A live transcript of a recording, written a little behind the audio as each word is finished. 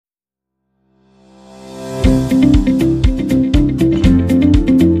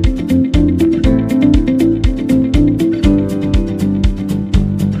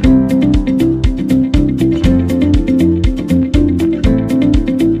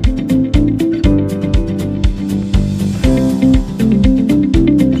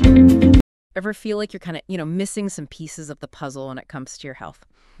Ever feel like you're kind of, missing some pieces of the puzzle when it comes to your health?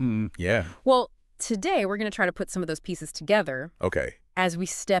 Yeah. Well, today we're going to try to put some of those pieces together. Okay. As we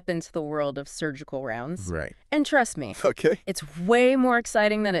step into the world of surgical rounds. Right. And trust me, Okay. it's way more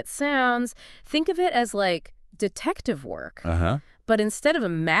exciting than it sounds. Think of it as like detective work. Uh-huh. But instead of a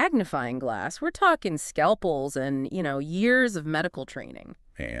magnifying glass, we're talking scalpels and, years of medical training.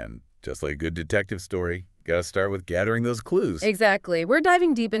 And just like a good detective story, gotta start with gathering those clues. Exactly. We're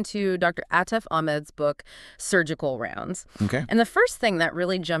diving deep into Dr. Atef Ahmed's book, Surgical Rounds. Okay. And the first thing that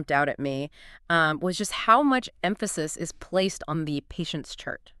really jumped out at me was just how much emphasis is placed on the patient's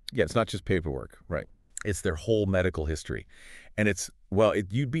chart. Yeah, it's not just paperwork, right? It's their whole medical history. And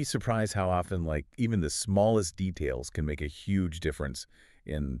you'd be surprised how often, like, even the smallest details can make a huge difference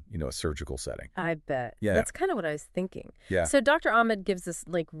in, a surgical setting. I bet. Yeah. That's kind of what I was thinking. Yeah. So Dr. Ahmed gives this,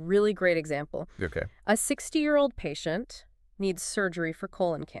 really great example. Okay. A 60-year-old patient needs surgery for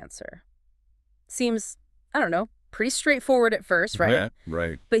colon cancer. Seems, I don't know, pretty straightforward at first, right? Yeah,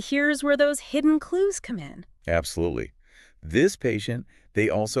 right. But here's where those hidden clues come in. Absolutely. This patient, they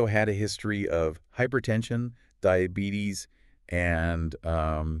also had a history of hypertension, diabetes, and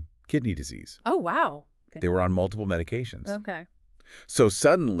kidney disease. Oh, wow. They were on multiple medications. Okay. So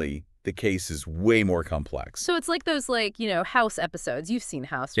suddenly, the case is way more complex. So it's like those, House episodes. You've seen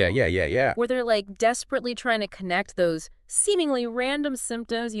House. Yeah. Where they're, desperately trying to connect those seemingly random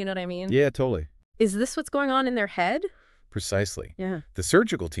symptoms, you know what I mean? Yeah, totally. Is this what's going on in their head? Precisely. Yeah. The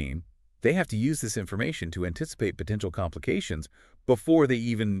surgical team, they have to use this information to anticipate potential complications before they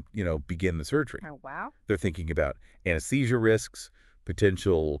even, begin the surgery. Oh, wow. They're thinking about anesthesia risks,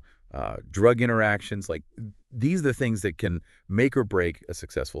 potential drug interactions. Like, these are the things that can make or break a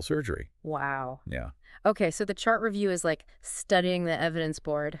successful surgery. Wow. Yeah. Okay, so the chart review is like studying the evidence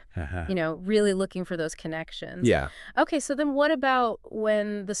board, really looking for those connections. Yeah. Okay, so then what about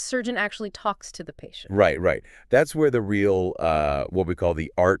when the surgeon actually talks to the patient? Right. That's where the real, what we call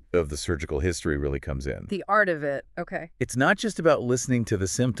the art of the surgical history really comes in. The art of it, okay. It's not just about listening to the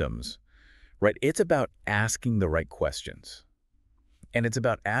symptoms, right? It's about asking the right questions. And it's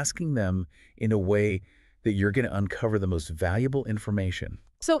about asking them in a way that you're going to uncover the most valuable information.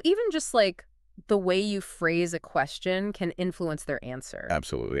 So even just the way you phrase a question can influence their answer.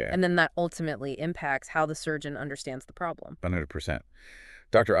 Absolutely, yeah. And then that ultimately impacts how the surgeon understands the problem. 100%.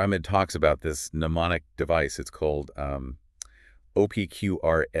 Dr. Ahmed talks about this mnemonic device. It's called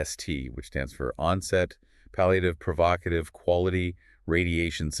OPQRST, which stands for Onset, Palliative, Provocative, Quality,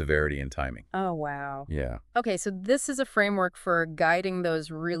 Radiation, Severity, and Timing. Oh, wow. Yeah. Okay, so this is a framework for guiding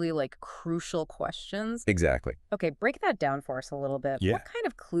those really, crucial questions. Exactly. Okay, break that down for us a little bit. Yeah. What kind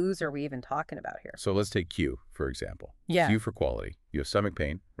of clues are we even talking about here? So let's take Q, for example. Yeah. Q for quality. You have stomach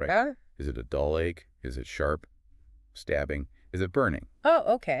pain, right? Is it a dull ache? Is it sharp? Stabbing? Is it burning?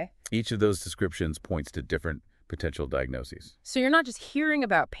 Oh, okay. Each of those descriptions points to different potential diagnoses. So you're not just hearing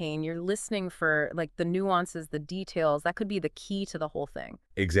about pain, you're listening for the nuances, the details. That could be the key to the whole thing.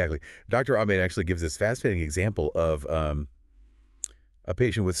 Exactly. Dr. Ahmed actually gives this fascinating example of a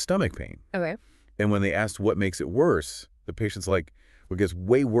patient with stomach pain. Okay. And when they asked what makes it worse, the patient's like, well, it gets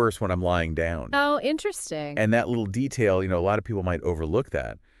way worse when I'm lying down. Oh, interesting. And that little detail, a lot of people might overlook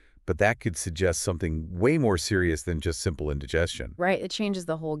that, but that could suggest something way more serious than just simple indigestion. Right. It changes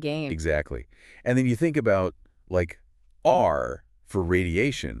the whole game. Exactly. And then you think about R for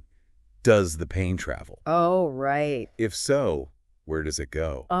radiation. Does the pain travel? Oh, right. If so, where does it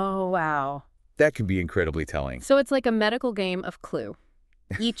go? Oh, wow. That can be incredibly telling. So it's like a medical game of clue.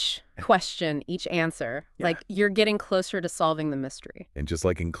 Each question, each answer, you're getting closer to solving the mystery. And just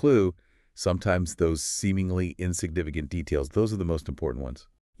like in Clue, sometimes those seemingly insignificant details, those are the most important ones.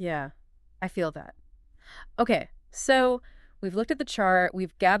 Yeah, I feel that. Okay, so we've looked at the chart,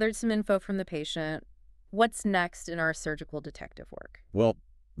 we've gathered some info from the patient. What's next in our surgical detective work? Well,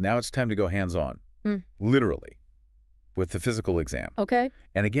 now it's time to go hands-on, literally, with the physical exam. Okay.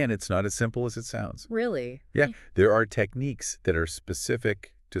 And again, it's not as simple as it sounds. Really? Yeah, there are techniques that are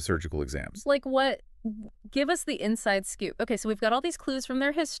specific to surgical exams. Like what? Give us the inside scoop. Okay, so we've got all these clues from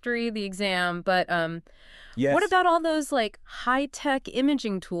their history, the exam, but Yes. what about all those high-tech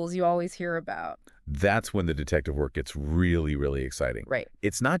imaging tools you always hear about? That's when the detective work gets really, really exciting. Right.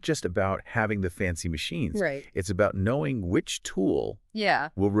 It's not just about having the fancy machines. Right. It's about knowing which tool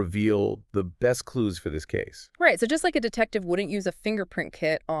will reveal the best clues for this case. Right. So just like a detective wouldn't use a fingerprint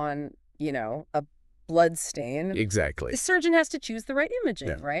kit on, a blood stain. Exactly. The surgeon has to choose the right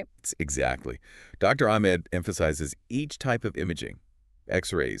imaging, right? Exactly. Dr. Ahmed emphasizes each type of imaging.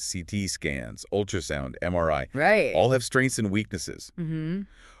 X-rays, CT scans, ultrasound, MRI. Right. All have strengths and weaknesses. Mm-hmm.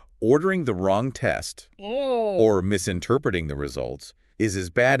 Ordering the wrong test or misinterpreting the results is as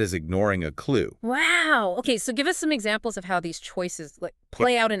bad as ignoring a clue. Wow. Okay, so give us some examples of how these choices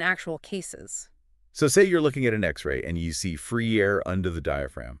play out in actual cases. So say you're looking at an x-ray and you see free air under the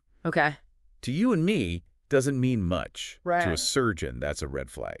diaphragm. Okay. To you and me, doesn't mean much. Right. To a surgeon, that's a red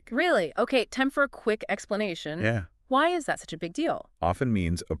flag. Really? Okay, time for a quick explanation. Yeah. Why is that such a big deal? Often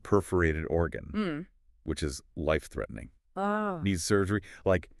means a perforated organ, which is life-threatening. Oh. Needs surgery.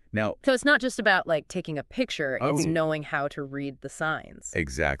 Now... So it's not just about, taking a picture. It's Oh. knowing how to read the signs.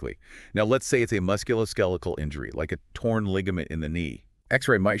 Exactly. Now, let's say it's a musculoskeletal injury, like a torn ligament in the knee.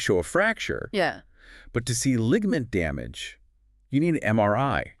 X-ray might show a fracture, Yeah. but to see ligament damage, you need an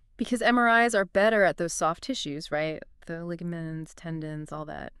MRI. Because MRIs are better at those soft tissues, right? The ligaments, tendons, all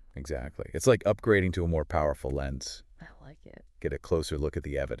that. Exactly. It's like upgrading to a more powerful lens. I like it. Get a closer look at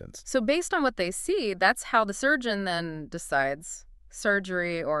the evidence. So based on what they see, that's how the surgeon then decides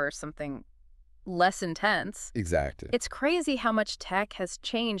surgery or something less intense. Exactly. It's crazy how much tech has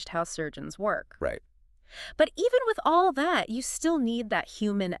changed how surgeons work. Right. But even with all that, you still need that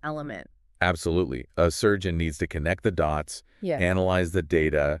human element. Absolutely. A surgeon needs to connect the dots, Yeah. analyze the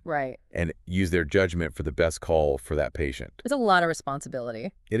data, Right. and use their judgment for the best call for that patient. It's a lot of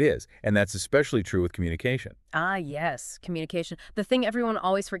responsibility. It is. And that's especially true with communication. Ah, yes. Communication. The thing everyone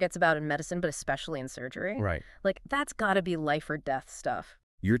always forgets about in medicine, but especially in surgery. Right. That's got to be life or death stuff.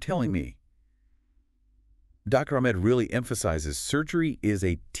 You're telling me. Dr. Ahmed really emphasizes surgery is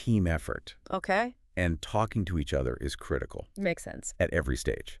a team effort, Okay. and talking to each other is critical Makes sense. at every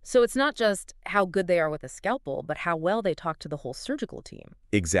stage. So it's not just how good they are with a scalpel, but how well they talk to the whole surgical team.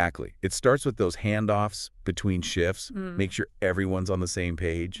 Exactly. It starts with those handoffs between shifts, make sure everyone's on the same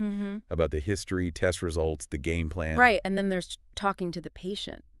page about the history, test results, the game plan. Right. And then there's talking to the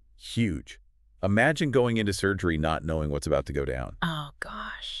patient. Huge. Imagine going into surgery not knowing what's about to go down. Oh,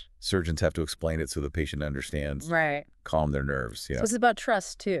 gosh. Surgeons have to explain it so the patient understands, Right. calm their nerves. So it's about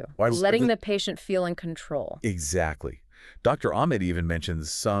trust, too. Why- Letting the patient feel in control. Exactly. Dr. Ahmed even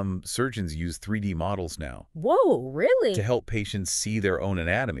mentions some surgeons use 3D models now Whoa, really? to help patients see their own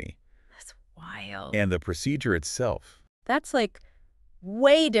anatomy That's wild. and the procedure itself. That's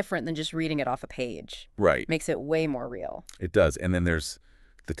way different than just reading it off a page. Right. Makes it way more real. It does. And then there's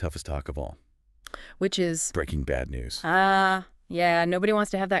the toughest talk of all, Which is, breaking bad news. yeah, nobody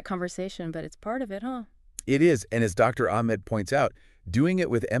wants to have that conversation, but it's part of it, huh? It is. And as Dr. Ahmed points out, doing it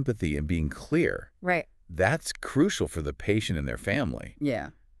with empathy and being clear, Right. that's crucial for the patient and their family. Yeah.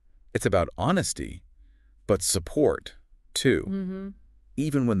 It's about honesty, but support, too,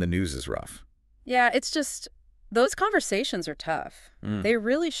 even when the news is rough. Yeah, it's just, those conversations are tough. Mm. They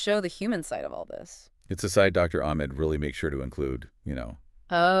really show the human side of all this. It's a side Dr. Ahmed really makes sure to include,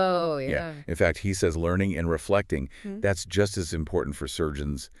 Oh, yeah. In fact, he says learning and reflecting, Hmm. that's just as important for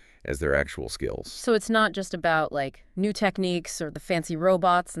surgeons as their actual skills. So it's not just about, new techniques or the fancy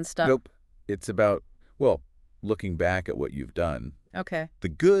robots and stuff? Nope. It's about, looking back at what you've done. Okay. The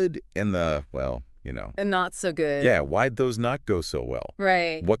good and the, And not so good. yeah, why'd those not go so well?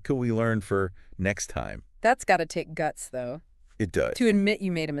 Right. What could we learn for next time? That's got to take guts, though, It does. to admit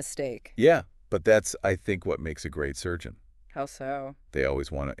you made a mistake. Yeah, but that's, I think, what makes a great surgeon. How so? They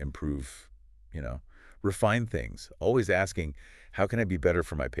always want to improve, refine things, always asking, how can I be better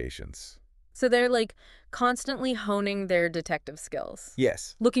for my patients? So they're, constantly honing their detective skills.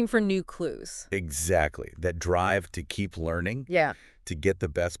 Yes, Looking for new clues. exactly. That drive to keep learning, Yeah, to get the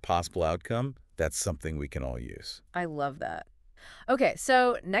best possible outcome, that's something we can all use. I love that. Okay,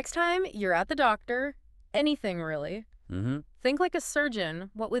 so next time you're at the doctor, anything really, think like a surgeon.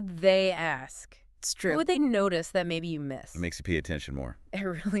 What would they ask? It's What would they notice that maybe you missed? It makes you pay attention more. It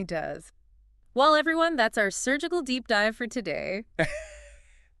really does. Well, everyone, that's our surgical deep dive for today.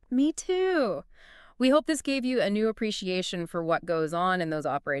 Me too. We hope this gave you a new appreciation for what goes on in those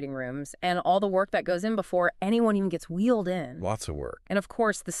operating rooms and all the work that goes in before anyone even gets wheeled in. Lots of work. And of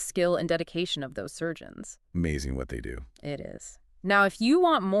course, the skill and dedication of those surgeons. Amazing what they do. It is. Now, if you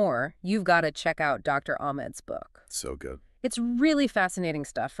want more, you've got to check out Dr. Ahmed's book. So good. It's really fascinating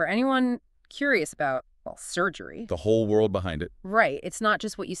stuff for anyone curious about, surgery. The whole world behind it. Right. It's not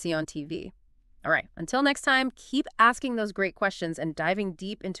just what you see on TV. All right. Until next time, keep asking those great questions and diving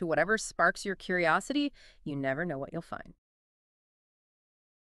deep into whatever sparks your curiosity. You never know what you'll find.